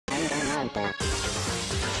Danganronpa.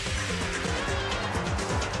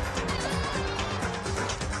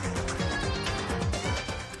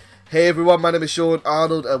 Hey everyone, my name is Sean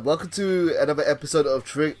Arnold and welcome to another episode of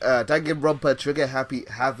Danganronpa Trigger Happy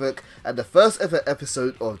Havoc and the first ever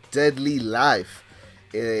episode of Deadly Life.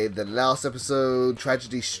 In the last episode,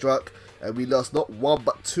 tragedy struck and we lost not one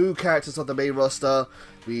but two characters on the main roster.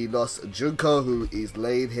 We lost Junko, who is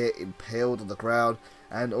laying here impaled on the ground,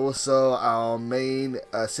 and also our main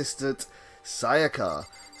assistant, Sayaka.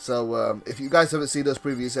 So if you guys haven't seen those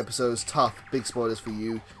previous episodes, tough, big spoilers for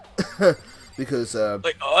you. Because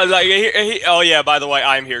oh yeah, by the way,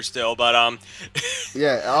 I'm here still, but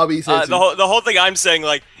yeah, I'll be saying the whole thing I'm saying,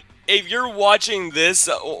 like, if you're watching this,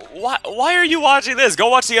 why are you watching this? Go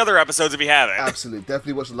watch the other episodes if you haven't. Absolutely,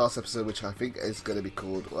 definitely watch the last episode, which I think is going to be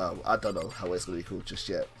called, well, I don't know how it's going to be called just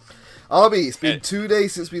yet. Arby, it's been 2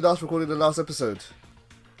 days since we last recorded the last episode.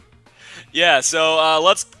 Yeah, so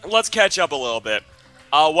let's catch up a little bit.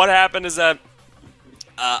 What happened is that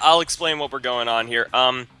I'll explain what we're going on here.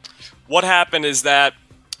 What happened is that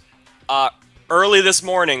early this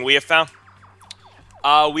morning we have found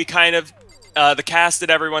the cast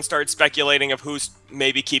and everyone started speculating of who's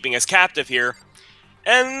maybe keeping us captive here,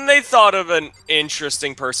 and they thought of an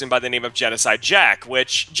interesting person by the name of Genocide Jack,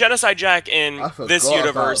 which Genocide Jack in this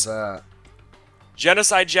universe,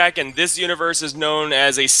 Genocide Jack in this universe is known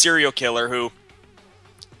as a serial killer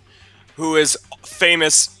who is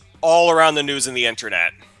famous all around the news and the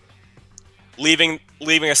internet. Leaving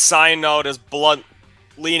a sign note as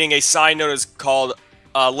called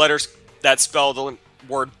letters that spell the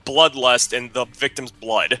word bloodlust in the victim's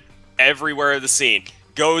blood everywhere in the scene.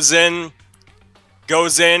 Goes in,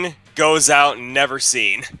 goes out, never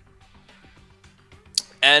seen.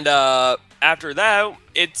 And after that,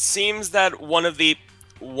 it seems that one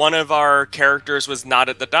of our characters was not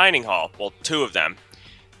at the dining hall. Well, two of them,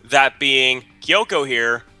 that being Kyoko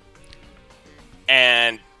here,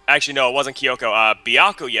 and actually, no, it wasn't Kyoko.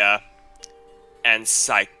 Byakuya and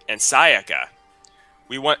Sayaka.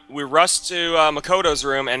 We rushed to Makoto's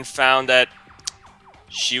room and found that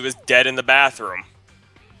she was dead in the bathroom.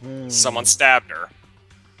 Someone stabbed her.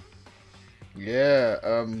 Yeah,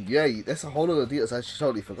 that's a whole other deal. I actually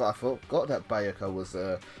totally forgot. I forgot that Byakuya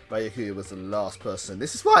was the last person.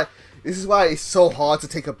 This is why it's so hard to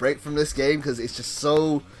take a break from this game, because it's just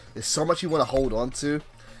there's so much you want to hold on to.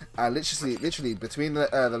 And literally, between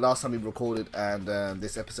the last time we recorded and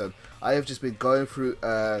this episode, I have just been going through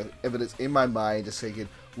evidence in my mind, just thinking,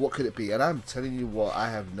 what could it be? And I'm telling you what, I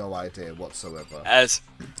have no idea whatsoever. As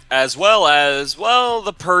well as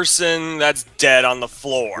the person that's dead on the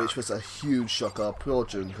floor. Which was a huge shocker. Poor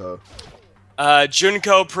Junko.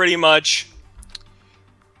 Junko pretty much...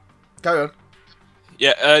 Carry on.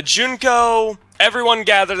 Yeah, Junko, everyone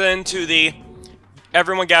gathered into the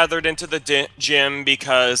gym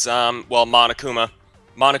because, well,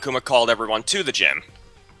 Monokuma called everyone to the gym.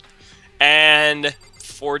 And,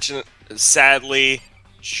 sadly,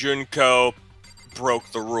 Junko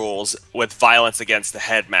broke the rules with violence against the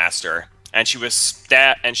headmaster. And she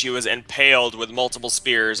was impaled with multiple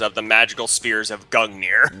spears of the magical spears of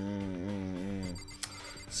Gungnir.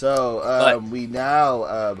 So, we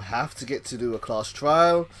now have to get to do a class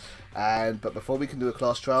trial. But before we can do a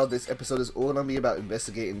class trial, this episode is all going to be about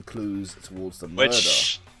investigating clues towards the murder.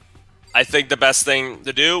 Which, I think the best thing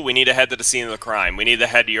to do, we need to head to the scene of the crime. We need to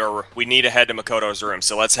head to Makoto's room,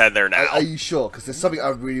 so let's head there now. Are you sure? Because there's something I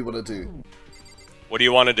really want to do. What do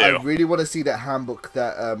you want to do? I really want to see that handbook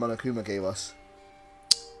that Monokuma gave us.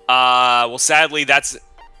 Well, sadly, that's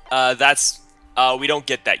we don't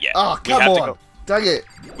get that yet. Oh, come on! Dang it!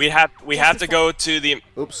 We have to go to the...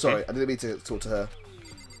 Oops, sorry. I didn't mean to talk to her.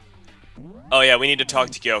 Oh yeah, we need to talk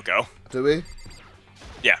to Kyoko. Do we?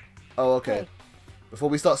 Yeah. Oh, okay. Before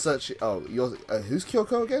we start searching... Oh, you're... who's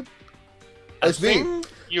Kyoko again? It's me!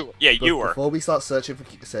 You were. Before we start searching for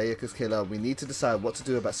Sayaka's killer, we need to decide what to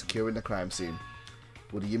do about securing the crime scene.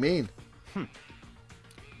 What do you mean?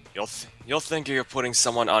 You'll think you're putting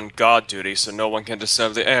someone on guard duty so no one can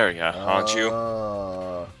disturb the area, aren't you?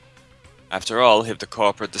 After all, if the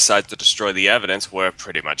corporate decides to destroy the evidence, we're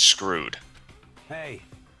pretty much screwed. Hey.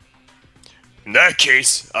 In that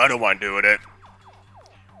case, I don't mind doing it.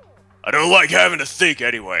 I don't like having to think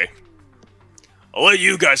anyway. I'll let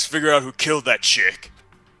you guys figure out who killed that chick.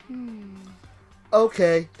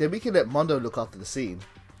 Okay, then we can let Mondo look after the scene.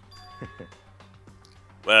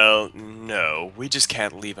 Well, no, we just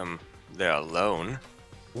can't leave him there alone.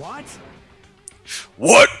 What?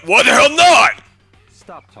 What? What the hell not?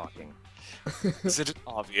 Stop talking. Isn't it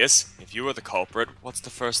obvious? If you were the culprit, what's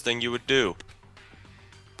the first thing you would do?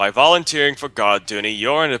 By volunteering for guard duty,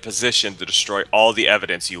 you're in a position to destroy all the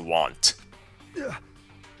evidence you want.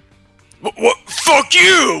 What? Fuck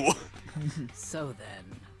you! So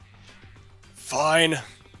then. Fine.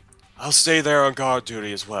 I'll stay there on guard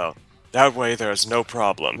duty as well. That way there's no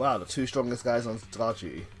problem. Wow, the two strongest guys on guard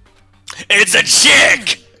duty. It's a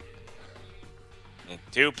chick!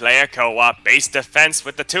 Two-player co-op base defense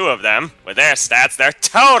with the two of them. With their stats, they're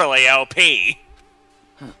totally OP.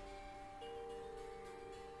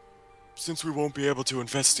 Since we won't be able to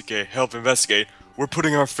help investigate, we're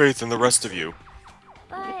putting our faith in the rest of you.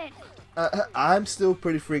 But I'm still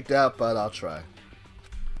pretty freaked out, but I'll try.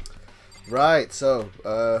 Right, so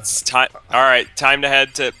It's time. All right, time to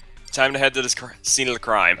head to this scene of the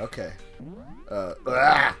crime. okay.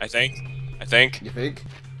 I think. You think?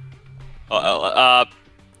 Well,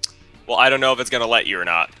 I don't know if it's gonna let you or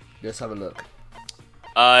not. Let's have a look.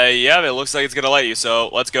 Yeah, it looks like it's gonna let you. So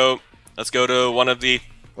let's go to one of the.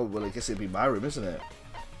 Oh well, I guess it'd be my room, isn't it?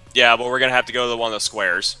 Yeah, but we're gonna have to go to one of the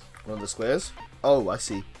squares One of the squares. Oh, I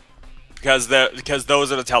see. because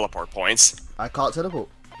those are the teleport points. I can't teleport.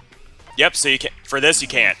 Yep. So you can for this you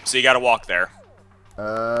can't. So you gotta walk there.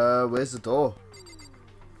 Where's the door?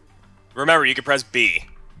 Remember, you can press B.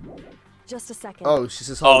 just a second. Oh, she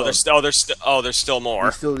says hold on. There's still We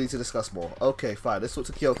more. still need to discuss more. Okay, fine. Let's talk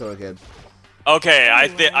to Kyoko again. Okay,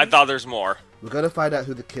 I thought there's more. We're gonna find out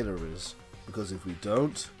who the killer is, because if we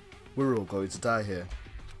don't, we're all going to die here.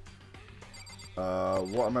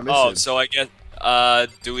 What am I missing? Oh, so I guess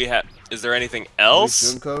do we have? Is there anything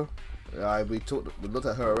else? Junko? We looked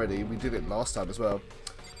at her already. We did it last time as well.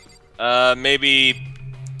 Maybe.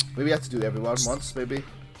 Maybe we have to do everyone once, maybe.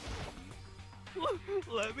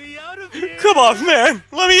 Let me out of here. Come on, man!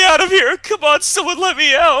 Let me out of here! Come on, someone let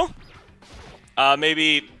me out!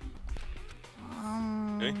 Maybe...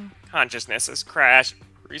 Consciousness has crashed.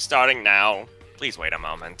 Restarting now. Please wait a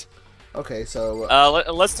moment. Okay, so...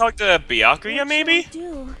 let's talk to Byakuya, maybe?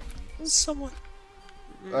 Do. Someone...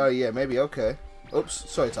 yeah, maybe, okay. Oops,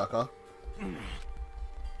 sorry, Taka.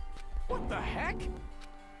 What the heck?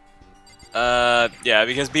 Yeah,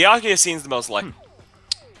 because Byakuya seems the most like...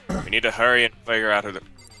 We need to hurry and figure out who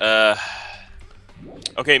the...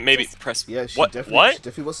 Okay, maybe press... Yeah, she what? definitely, What? she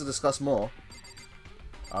definitely wants to discuss more.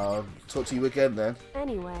 I'll talk to you again then.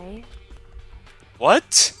 Anyway.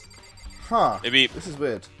 What? Huh. Maybe... This is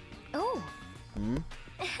weird. Oh.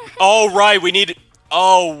 Oh, right, we need...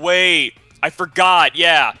 Oh, wait. I forgot,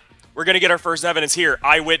 yeah. We're gonna get our first evidence here.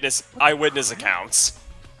 Eyewitness accounts.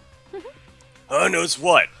 Who knows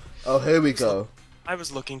what? Oh, here we go. I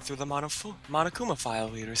was looking through the Monokuma file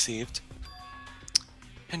we received.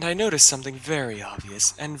 And I noticed something very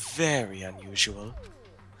obvious and very unusual.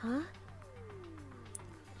 Huh?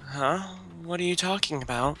 Huh? What are you talking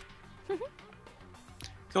about?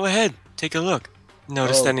 Go ahead, take a look.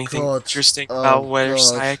 Noticed Oh, anything God. interesting Oh, about where God.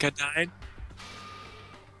 Sayaka died?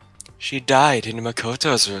 She died in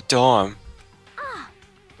Makoto's dorm.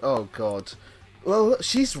 Oh, God. Well,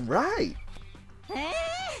 she's right.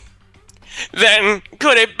 Then,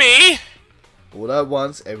 could it be? All at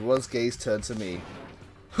once, everyone's gaze turned to me.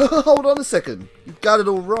 Hold on a second. You got it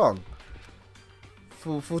all wrong.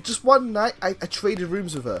 For just one night, I traded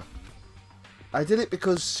rooms with her. I did it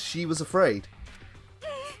because she was afraid.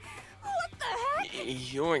 What the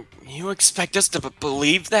heck? You expect us to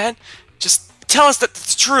believe that? Just tell us the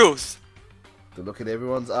truth. The look in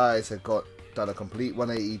everyone's eyes had done a complete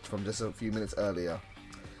 180 from just a few minutes earlier.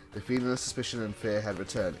 The feeling of suspicion and fear had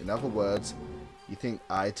returned. In other words, you think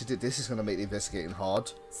I did it? This is going to make the investigating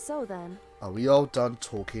hard. So then. Are we all done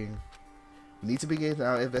talking? We need to begin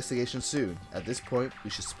our investigation soon. At this point, we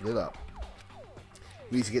should split up.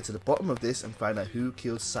 We need to get to the bottom of this and find out who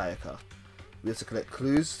killed Sayaka. We have to collect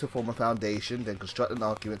clues to form a foundation, then construct an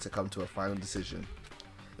argument to come to a final decision.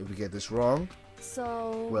 If we get this wrong,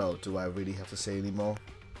 So. well, do I really have to say any more?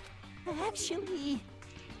 Actually.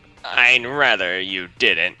 I'd rather you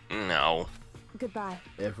didn't. No. Goodbye.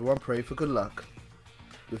 Everyone pray for good luck.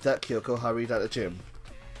 With that, Kyoko hurried out the gym.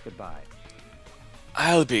 Goodbye.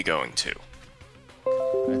 I'll be going too.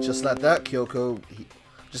 And just like that, Kyoko,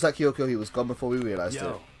 he was gone before we realized it.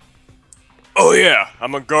 Yo. Oh yeah,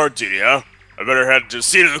 I'm on guard duty, huh? I better head to the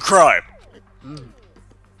scene of the crime.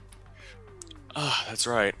 Ah, that's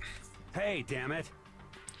right. Hey, damn it.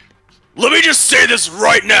 Let me just say this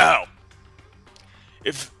right now.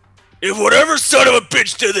 If whatever son of a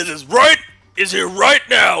bitch did this is here right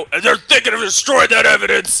now, and they're thinking of destroying that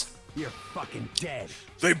evidence, You're fucking dead.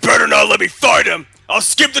 they better not let me find him. I'll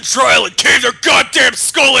skip the trial and cave their goddamn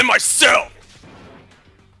skull in myself.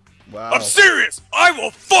 Wow. I'm serious. I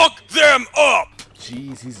will fuck them up.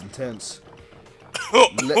 Jeez, he's intense. Oh,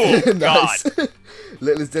 God. Nice.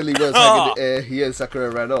 Let his deadly words hang in the air. He and Sakura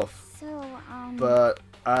ran off. So, But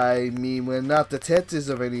I mean, we're not detectives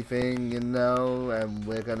or anything, you know, and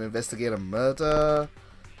we're gonna investigate a murder.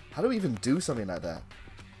 How do we even do something like that?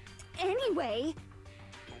 Anyway,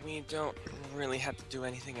 We don't really have to do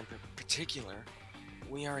anything in particular.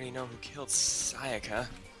 We already know who killed Sayaka.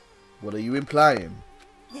 What are you implying?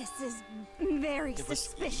 this is very It was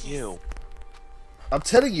suspicious. you. I'm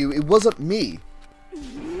telling you, it wasn't me.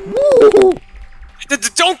 Woo!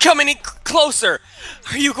 Don't come any closer!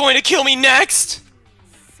 Are you going to kill me next?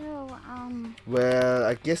 So, Well,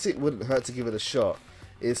 I guess it wouldn't hurt to give it a shot.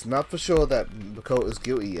 It's not for sure that Makoto's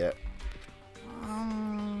guilty yet.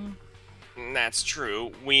 That's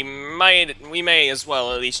true. We may as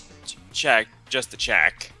well at least check, just to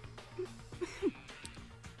check.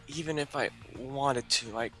 Even if I wanted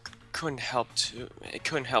to, I couldn't help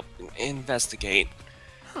investigate.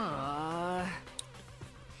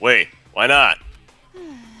 Wait, why not?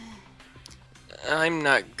 I'm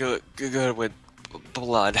not good with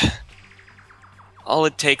blood. All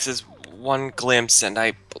it takes is one glimpse and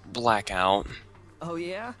I black out. Oh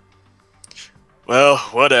yeah? Well,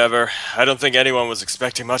 whatever. I don't think anyone was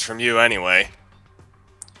expecting much from you anyway.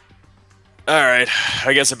 Alright,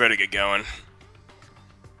 I guess I better get going.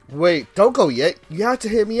 Wait, don't go yet. You had to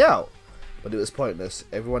hear me out. But it was pointless.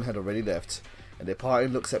 Everyone had already left, and their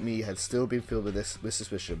parting looks at me had still been filled with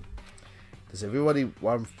suspicion. Does everyone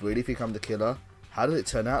really think I'm the killer? How did it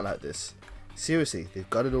turn out like this? Seriously, they've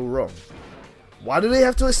got it all wrong. Why do they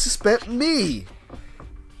have to suspect me?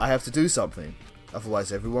 I have to do something.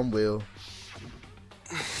 Otherwise everyone will.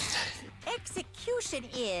 Execution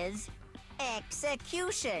is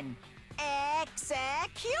execution.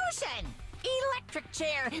 Execution! Electric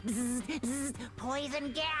chair. Bzz, bzz,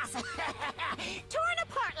 poison gas. Torn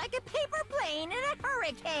apart like a paper plane in a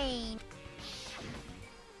hurricane.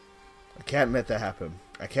 I can't let that happen.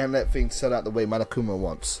 I can't let things turn out the way Monokuma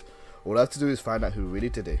wants. All I have to do is find out who really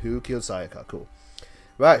did it. Who killed Sayaka. Cool.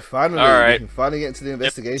 Right, finally, we can finally get into the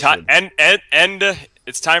investigation.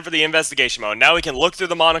 It's time for the investigation mode. Now we can look through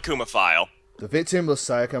the Monokuma file. The victim was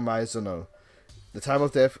Sayaka Maizono. The time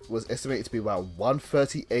of death was estimated to be about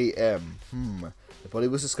 1:30 a.m. The body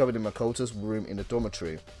was discovered in Makoto's room in the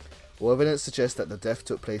dormitory. All evidence suggests that the death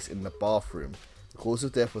took place in the bathroom. The cause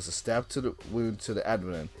of death was a stab to the wound to the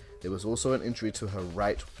abdomen. There was also an injury to her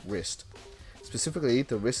right wrist. Specifically,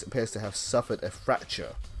 the wrist appears to have suffered a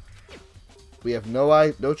fracture. We have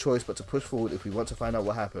no choice but to push forward if we want to find out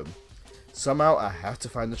what happened. Somehow, I have to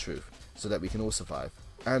find the truth, so that we can all survive.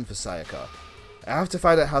 And for Sayaka. I have to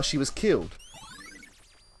find out how she was killed.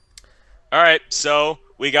 Alright, so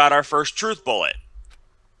we got our first truth bullet.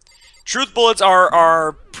 Truth bullets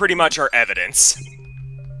are pretty much our evidence.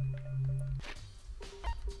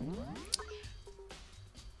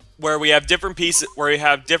 Where we have different pieces, where we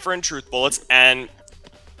have different truth bullets, and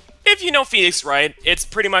if you know Phoenix right, it's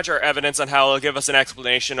pretty much our evidence on how it'll give us an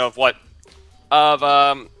explanation of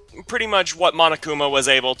pretty much what Monokuma was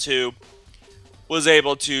able to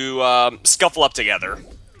scuffle up together.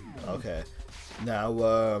 Okay.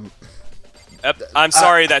 Now, I'm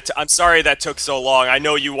sorry that took so long. I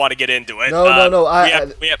know you want to get into it. No.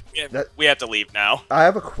 We have to leave now. I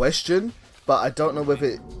have a question, but I don't know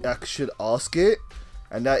whether I should ask it.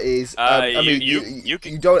 And that is, you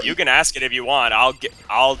can ask it if you want.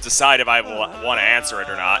 I'll decide if I want to answer it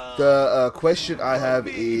or not. The question I have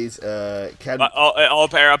is,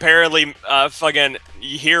 apparently, fucking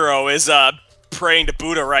Hero is praying to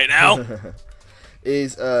Buddha right now.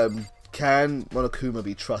 is can Monokuma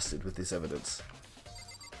be trusted with this evidence?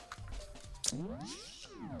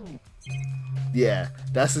 Yeah,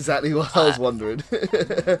 that's exactly what I was wondering.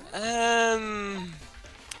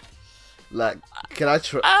 Like, can I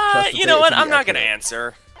trust? You know what? I'm not gonna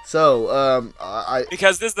answer. So,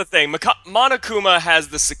 because this is the thing. Monokuma has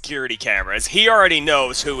the security cameras. He already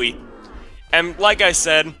knows who he. And like I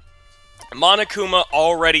said, Monokuma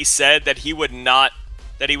already said that he would not.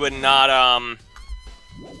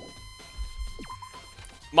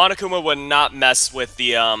 Monokuma would not mess with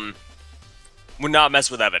the Would not mess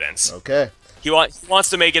with evidence. Okay. He wants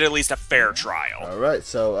to make it at least a fair trial. All right.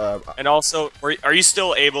 So. And also, are you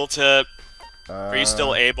still able to? Are you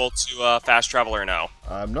still able to fast travel or no?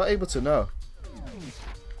 I'm not able to know.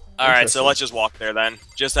 Alright, so let's just walk there then.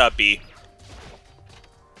 Just B.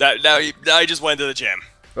 I just went to the gym.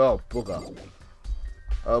 Oh, booger.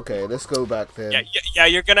 Okay, let's go back then. Yeah,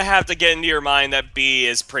 you're gonna have to get into your mind that B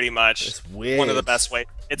is pretty much one of the best ways.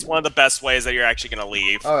 It's one of the best ways that you're actually gonna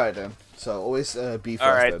leave. Alright then. So always B first.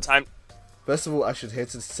 Alright, then. time. First of all, I should head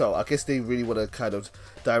to. So I guess they really want to kind of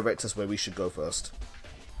direct us where we should go first.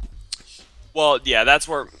 Well, yeah, that's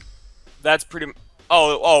pretty...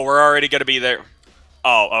 Oh, we're already gonna be there.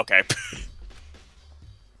 Oh, okay.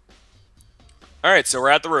 Alright, so we're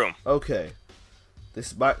at the room. Okay.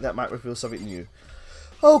 That might reveal something new.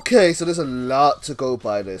 Okay, so there's a lot to go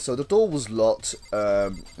by there. So the door was locked.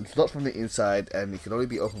 It's locked from the inside, and it can only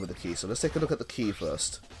be opened with a key. So let's take a look at the key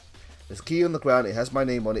first. There's a key on the ground. It has my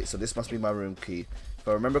name on it, so this must be my room key. If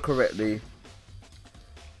I remember correctly...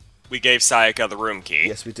 We gave Sayaka the room key.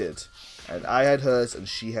 Yes, we did. And I had hers, and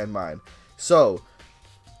she had mine. So,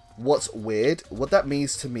 what's weird, what that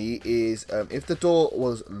means to me is, if the door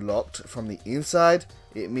was locked from the inside,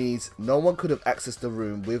 it means no one could have accessed the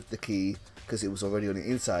room with the key, because it was already on the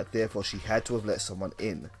inside. Therefore, she had to have let someone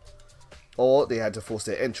in. Or they had to force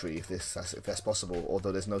their entry, if that's possible,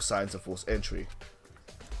 although there's no signs of forced entry.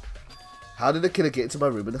 How did the killer get into my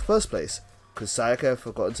room in the first place? Could Sayaka have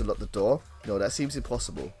forgotten to lock the door? No, that seems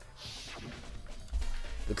impossible.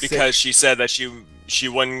 Because she said that she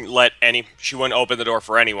wouldn't open the door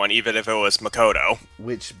for anyone, even if it was Makoto.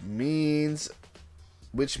 Which means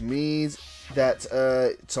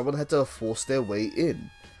that someone had to force their way in.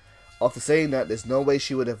 After saying that, there's no way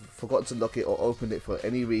she would have forgotten to lock it or opened it for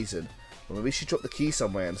any reason. Or maybe she dropped the key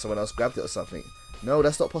somewhere and someone else grabbed it or something. No,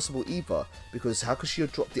 that's not possible either, because how could she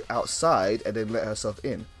have dropped it outside and then let herself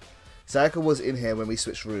in? Sayaka was in here when we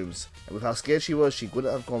switched rooms, and with how scared she was, she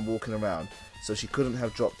wouldn't have gone walking around, so she couldn't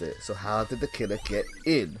have dropped it. So how did the killer get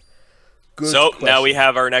in? Good question. Now we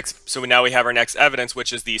have our next evidence,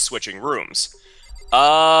 which is the switching rooms. So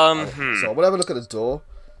I'm gonna have a look at the door.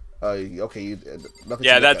 Okay, nothing.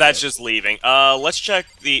 Yeah, that's just leaving. Let's check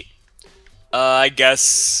the. I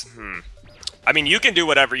guess. I mean, you can do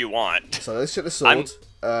whatever you want. So let's check the sword.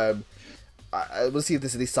 I want to see if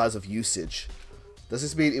there's any signs of usage. Does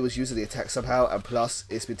this mean it was used in the attack somehow? And plus,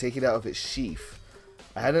 it's been taken out of its sheath.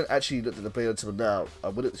 I hadn't actually looked at the blade until now.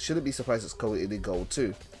 I shouldn't be surprised it's coated in gold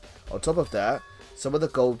too. On top of that, some of the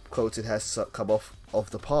gold coated has come off of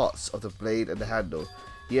the parts of the blade and the handle.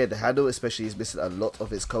 Yeah, the handle especially is missing a lot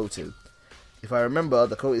of its coating. If I remember,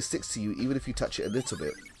 the coating sticks to you even if you touch it a little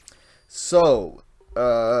bit. So,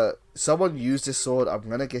 someone used this sword. I'm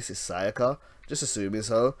gonna guess it's Sayaka. Just assuming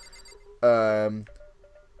so.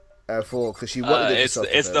 Because she wanted it for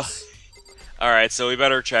self-defense. Alright, so we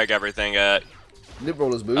better check everything. Lip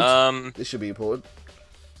rollers moved. This should be important.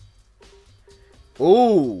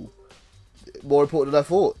 Ooh! More important than I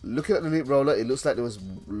thought. Looking at the lip roller, it looks like there was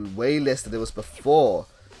way less than there was before.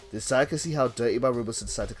 Did Sayaka see how dirty my room was and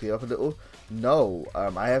decide to clear up a little? No.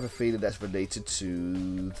 I have a feeling that's related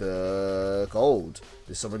to the gold.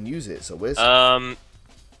 Did someone use it? So where's...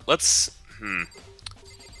 Let's...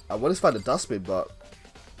 I want to find a dustbin, but...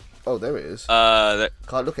 Oh, there it is.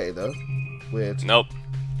 Can't look at it, though. Weird. Nope.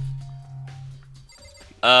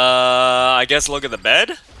 I guess look at the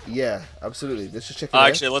bed? Yeah, absolutely. Let's just check it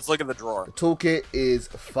Actually, let's look at the drawer. The toolkit is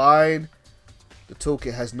fine. The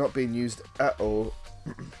toolkit has not been used at all.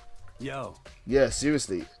 Yo. Yeah,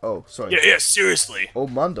 seriously. Oh, sorry. Yeah, seriously. Oh,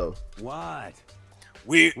 Mondo. What?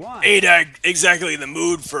 We ain't exactly in the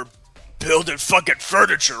mood for building fucking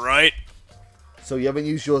furniture, right? So you haven't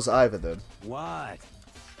used yours either, then? What?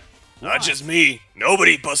 Not just me.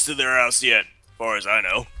 Nobody busted their house yet, as far as I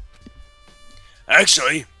know.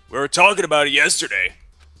 Actually, we were talking about it yesterday.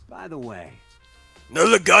 By the way. None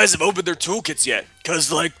of the guys have opened their toolkits yet,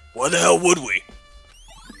 cause like, why the hell would we?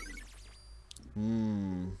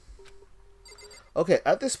 Okay,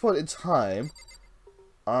 at this point in time,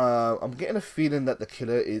 I'm getting a feeling that the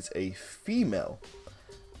killer is a female.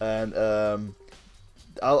 And,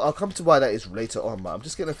 I'll come to why that is later on, but I'm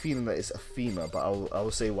just getting a feeling that it's a female, but I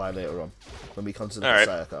will say why later on, when we come to the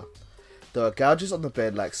Sayaka. There are gouges on the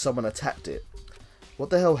bed like someone attacked it. What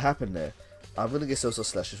the hell happened there? I'm gonna guess those are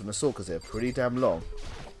slashes from the sword because they're pretty damn long.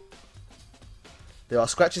 There are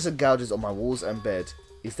scratches and gouges on my walls and bed.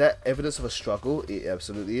 Is that evidence of a struggle? It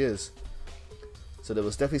absolutely is. So there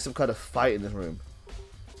was definitely some kind of fight in the room.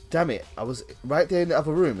 Damn it, I was right there in the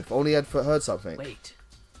other room. If only I'd heard something. Wait.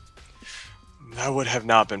 That would have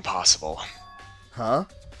not been possible. Huh?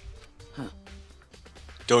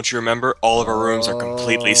 Don't you remember? All of our rooms are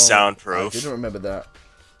completely soundproof. I didn't remember that.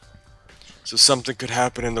 So something could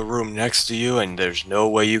happen in the room next to you, and there's no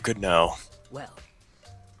way you could know. Well.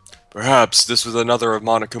 Perhaps this was another of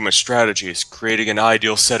Monokuma's strategies, creating an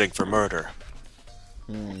ideal setting for murder.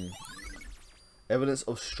 Evidence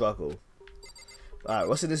of struggle. Alright,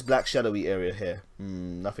 what's in this black shadowy area here?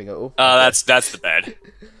 Nothing at all? That's the bed.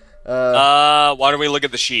 Why don't we look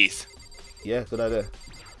at the sheath? Yeah, good idea.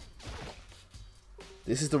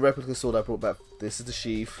 This is the replica sword I brought back. This is the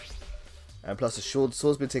sheath. And plus the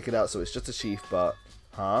sword's been taken out, so it's just a sheath, but...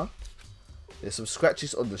 Huh? There's some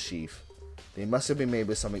scratches on the sheath. They must have been made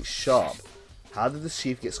with something sharp. How did the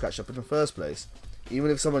sheath get scratched up in the first place?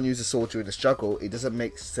 Even if someone uses a sword during the struggle, it doesn't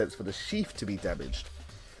make sense for the sheath to be damaged.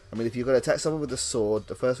 I mean, if you're going to attack someone with a sword,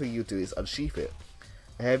 the first thing you do is unsheath it.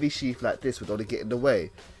 A heavy sheath like this would only get in the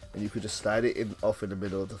way, and you could just slide it off in the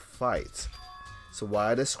middle of the fight. So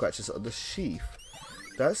why are there scratches on the sheath?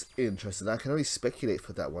 That's interesting. I can only speculate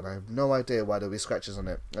for that one. I have no idea why there were scratches on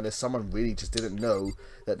it, unless someone really just didn't know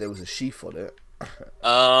that there was a sheath on it.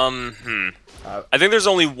 I think there's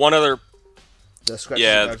only one other. The scratches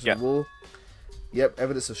on the wall. Yep,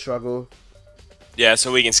 evidence of struggle. Yeah,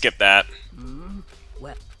 so we can skip that.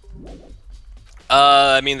 Well.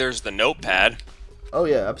 I mean, there's the notepad. Oh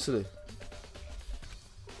yeah, absolutely.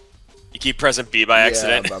 You keep pressing B by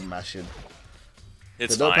accident. Yeah, I'm mashing.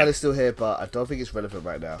 It's the notepad fine. is still here, but I don't think it's relevant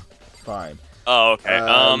right now. Fine. Oh, okay.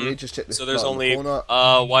 Let me just check this. So there's part in the only.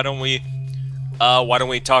 corner. Why don't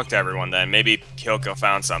we talk to everyone then? Maybe Kyoko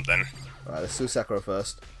found something. Alright, let's do Sakura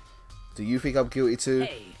first. Do you think I'm guilty too?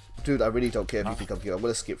 Hey. Dude, I really don't care if you think I'm guilty. I'm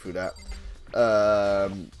gonna skip through that.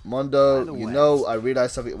 Mondo, you know, I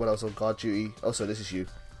realized something when I was on guard duty. Oh, so this is you.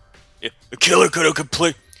 Yeah, the killer could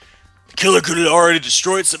have already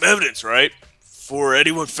destroyed some evidence, right? Before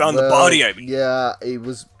anyone found the body, I mean. Yeah, it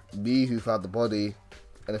was me who found the body,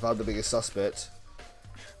 and I found the biggest suspect.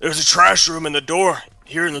 There's a trash room in the door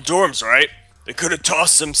here in the dorms, right? They could have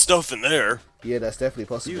tossed some stuff in there. Yeah, that's definitely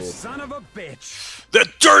possible. You son of a bitch!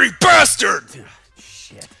 That dirty bastard!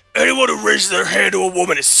 Shit. Anyone who raises their hand to a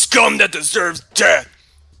woman is scum that deserves death.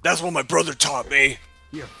 That's what my brother taught me.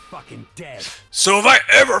 You're fucking dead. So if I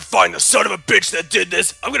ever find the son of a bitch that did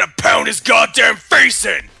this, I'm gonna pound his goddamn face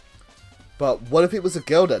in! But what if it was a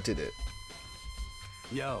girl that did it?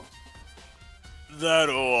 Yo.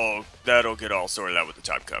 That'll get all sorted out when the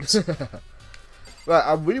time comes. Right,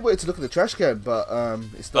 I'm really waiting to look at the trash can, but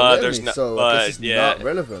it's not letting me, so I guess it's not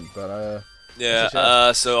relevant. But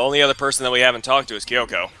yeah. So only other person that we haven't talked to is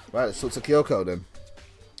Kyoko. Right, let's talk to Kyoko then.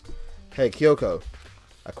 Hey, Kyoko.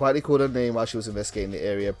 I quietly called her name while she was investigating the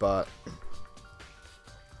area, but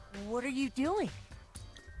What are you doing?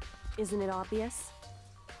 Isn't it obvious?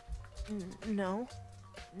 No,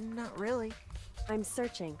 not really. I'm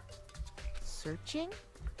searching. Searching?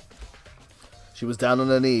 she was down on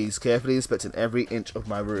her knees, carefully inspecting every inch of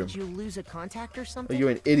my room. Did you lose a contact or Oh, something? you're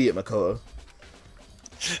an idiot, Makoto.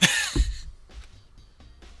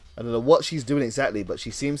 I don't know what she's doing exactly, but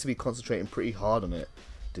she seems to be concentrating pretty hard on it.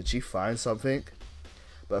 Did she find something?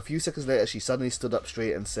 But a few seconds later, she suddenly stood up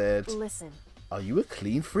straight and said, Listen. "Are you a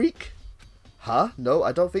clean freak?" Huh? No,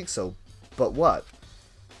 I don't think so. But what?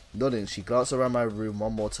 Nodding, she glanced around my room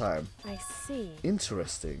one more time. I see.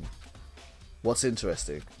 Interesting. What's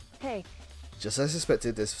interesting? Hey, Just as I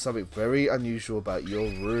suspected, there's something very unusual about your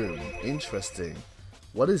room. Interesting.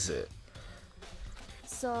 What is it?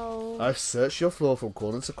 so... I've searched your floor from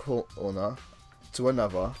corner to corner to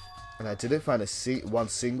another, and I didn't find one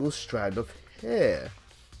single strand of hair.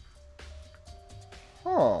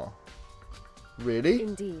 Huh. Really?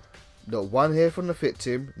 Indeed. Not one hair from the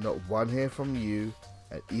victim, not one hair from you,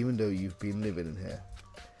 and even though you've been living in here.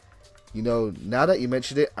 You know, now that you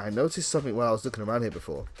mentioned it, I noticed something while I was looking around here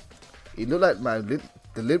before. It looked like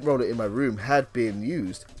the lint roller in my room had been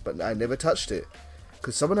used, but I never touched it.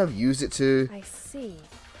 Could someone have used it to... I see.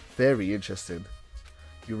 Very interesting.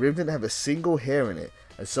 Your room didn't have a single hair in it,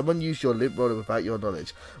 and someone used your lint roller without your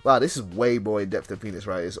knowledge. Wow, this is way more in depth than Phoenix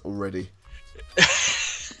Wright is already.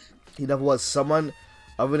 In other words, someone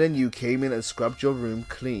other than you came in and scrubbed your room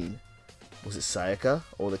clean. Was it Sayaka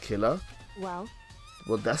or the killer? Well,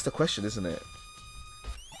 Well, that's the question, isn't it?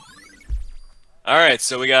 Alright,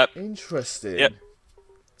 so we got Interesting. Yep.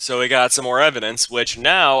 So we got some more evidence, which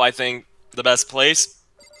now I think the best place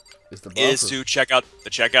Is the is bathroom. to check out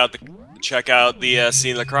the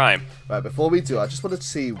scene of the crime. Right, before we do, I just want to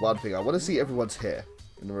see one thing. I want to see everyone's hair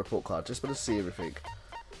in the report card. Just want to see everything.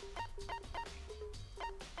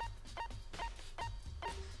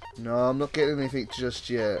 No, I'm not getting anything just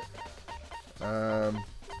yet. Nah,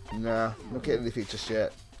 not getting anything just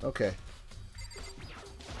yet. Okay.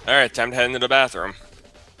 Alright, time to head into the bathroom.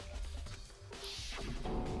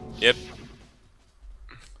 Yep.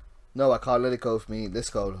 No, I can't let it go with me. Let's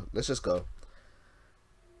go. Let's just go.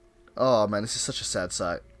 Oh man, this is such a sad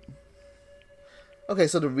sight. Okay,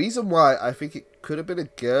 so the reason why I think it could have been a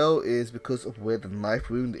girl is because of where the knife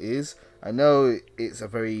wound is. I know it's a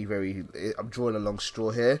very, I'm drawing a long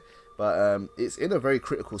straw here, but it's in a very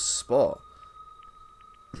critical spot.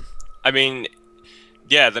 I mean,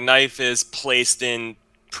 yeah, the knife is placed in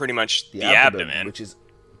pretty much the abdomen. Which is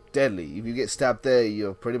deadly. If you get stabbed there,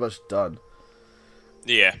 you're pretty much done.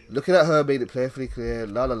 Yeah. Looking at her made it perfectly clear.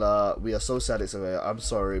 La la la. We are so sad it's away. I'm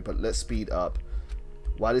sorry, but let's speed up.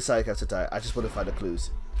 Why did Sayaka have to die? I just want to find the clues.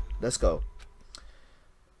 Let's go.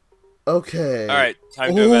 Okay. Alright,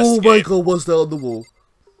 time to Oh investigate. my god, what's that on the wall?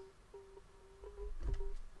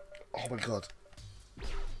 Oh my god.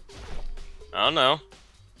 I don't know.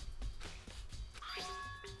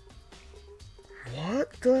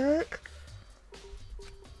 What the heck?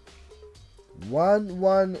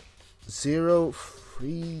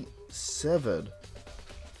 11037.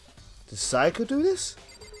 Did Psycho do this?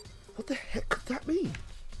 What the heck could that mean?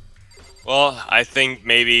 Well, I think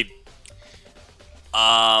maybe,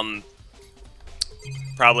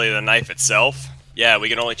 probably the knife itself. Yeah, we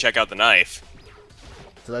can only check out the knife.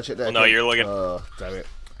 Did I check that? Well, no, again? you're looking. Oh, damn it.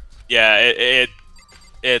 Yeah,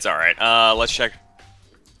 it's all right. Let's check.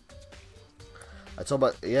 I told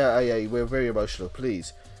my yeah, we're very emotional.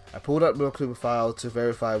 Please, I pulled out the file to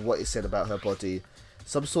verify what it said about her body.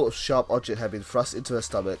 Some sort of sharp object had been thrust into her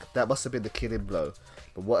stomach. That must have been the killing blow.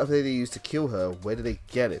 But whatever they used to kill her, where did they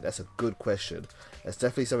get it? That's a good question. That's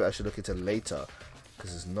definitely something I should look into later,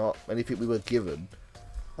 because it's not anything we were given.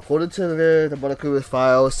 According to the Monokuma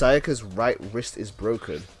file, Sayaka's right wrist is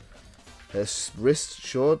broken. Her wrist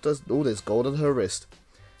sure does. Oh, there's gold on her wrist.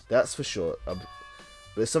 That's for sure. But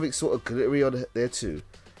there's something sort of glittery on there too.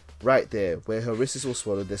 Right there, where her wrist is all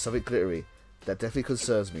swollen, there's something glittery. That definitely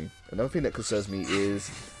concerns me. Another thing that concerns me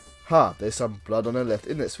is, there's some blood on her left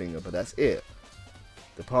index finger, but that's it.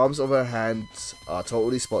 The palms of her hands are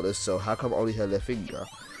totally spotless, so how come only her left finger?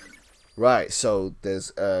 Right, so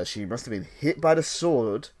there's she must have been hit by the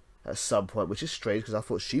sword at some point, which is strange because I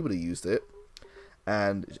thought she would have used it.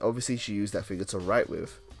 And obviously she used that finger to write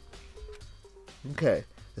with. Okay.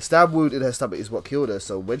 The stab wound in her stomach is what killed her,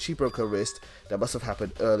 so when she broke her wrist, that must have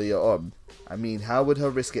happened earlier on. I mean, how would her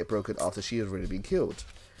wrist get broken after she had already been killed?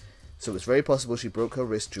 So it's very possible she broke her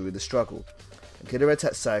wrist during the struggle. The killer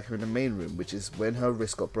attacked Sayaka in the main room, which is when her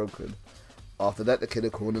wrist got broken. After that, the killer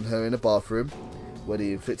cornered her in the bathroom, where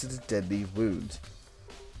he inflicted a deadly wound.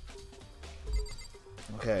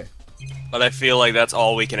 Okay. But I feel like that's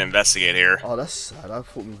all we can investigate here. Oh, that's sad. I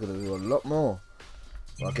thought we were going to do a lot more.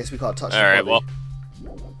 Well, I guess we can't touch the Alright, body. well.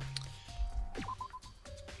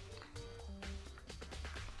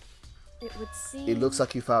 It would seem. It looks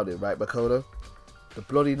like you found it, right, Makoto? The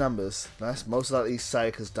bloody numbers. That's most likely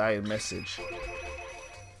Sayaka's dying message.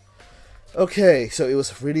 Okay, so it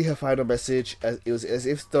was really her final message. It was as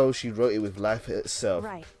if though she wrote it with life itself.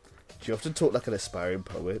 Right. She often talked like an aspiring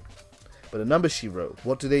poet. But the numbers she wrote,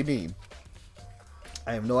 what do they mean?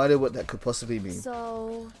 I have no idea what that could possibly mean.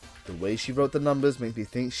 So. The way she wrote the numbers makes me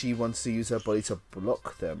think she wants to use her body to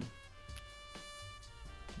block them.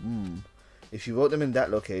 If she wrote them in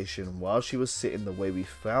that location while she was sitting the way we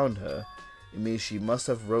found her, it means she must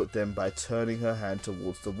have wrote them by turning her hand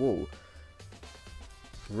towards the wall.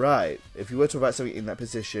 Right, if you were to write something in that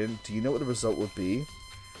position, do you know what the result would be?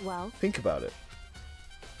 Well, Think about it.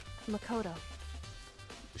 Makoto.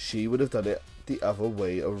 She would have done it the other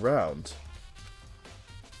way around.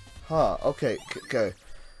 Okay, okay.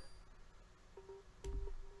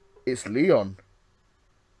 It's Leon.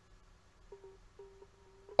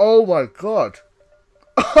 Oh my god.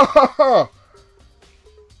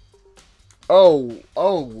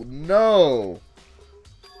 Oh no.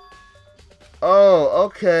 Oh,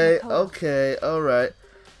 okay, okay, alright.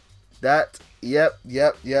 Yep.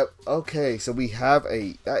 Okay, so we have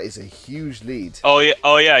that is a huge lead.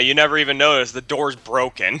 Oh yeah, you never even noticed the door's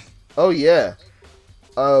broken. Oh yeah.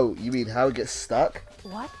 Oh, you mean how it gets stuck?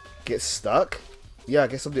 What? Gets stuck? Yeah, I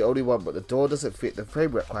guess I'm the only one, but the door doesn't fit the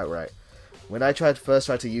framework quite right. When I first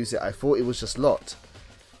tried to use it, I thought it was just locked.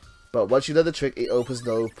 But once you know the trick, it opens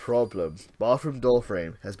no problem. Bathroom door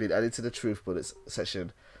frame has been added to the truth bullets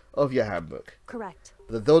section of your handbook. Correct.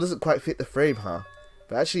 But the door doesn't quite fit the frame,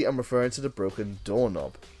 But actually, I'm referring to the broken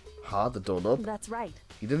doorknob. The doorknob? That's right.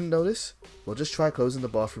 You didn't notice? Well, just try closing the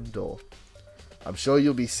bathroom door. I'm sure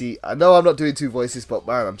you'll be I know I'm not doing two voices, but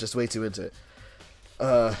man, I'm just way too into it.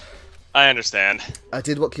 I understand. I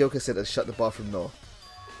did what Kyoka said and shut the bathroom door.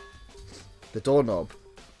 The doorknob,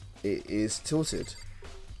 it is tilted.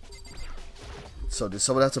 So did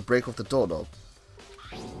someone have to break off the doorknob?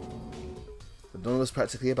 The doorknob was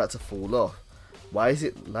practically about to fall off. Why is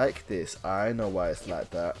it like this? I know why it's like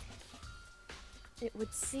that. It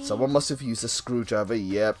would seem. Someone must have used a screwdriver.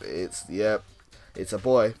 Yep, it's a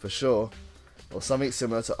boy for sure, or something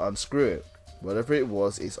similar to unscrew it. Whatever it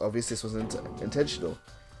was, it's obvious this wasn't intentional.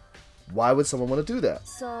 Why would someone want to do that?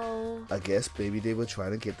 So. I guess maybe they were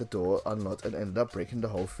trying to get the door unlocked and ended up breaking the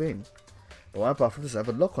whole thing. But my bathroom doesn't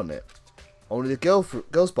have a lock on it. Only the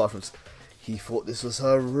girls' bathrooms. He thought this was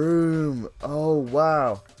her room. Oh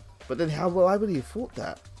wow. But then why would he have thought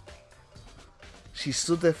that? She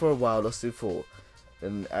stood there for a while, lost in thought.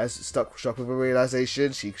 And as struck with a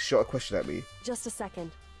realization, she shot a question at me. Just a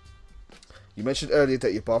second. You mentioned earlier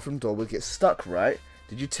that your bathroom door would get stuck, right?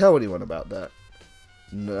 Did you tell anyone about that?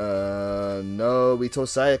 No, we told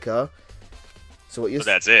Sayaka. So what you? So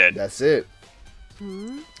that's it. That's it.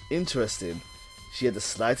 Hmm? Interesting. She had the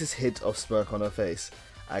slightest hint of smirk on her face.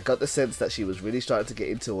 I got the sense that she was really starting to get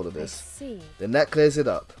into all of I this. see. Then that clears it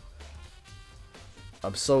up.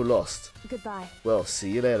 I'm so lost. Goodbye. Well,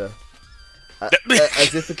 see you later.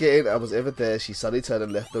 As if forgetting I was ever there, she suddenly turned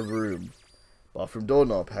and left the room. Bathroom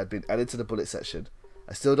doorknob had been added to the bullet section.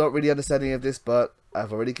 I still don't really understand any of this, but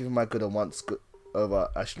I've already given my good on once over.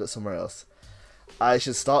 I should look somewhere else. I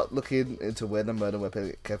should start looking into where the murder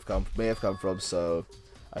weapon may have come from, so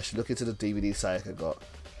I should look into the DVD Sayaka got.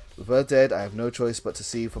 With her dead, I have no choice but to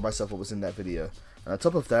see for myself what was in that video. And on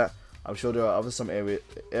top of that, I'm sure there are some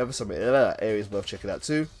areas worth checking out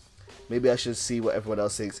too. Maybe I should see what everyone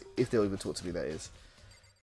else thinks, if they'll even talk to me, that is.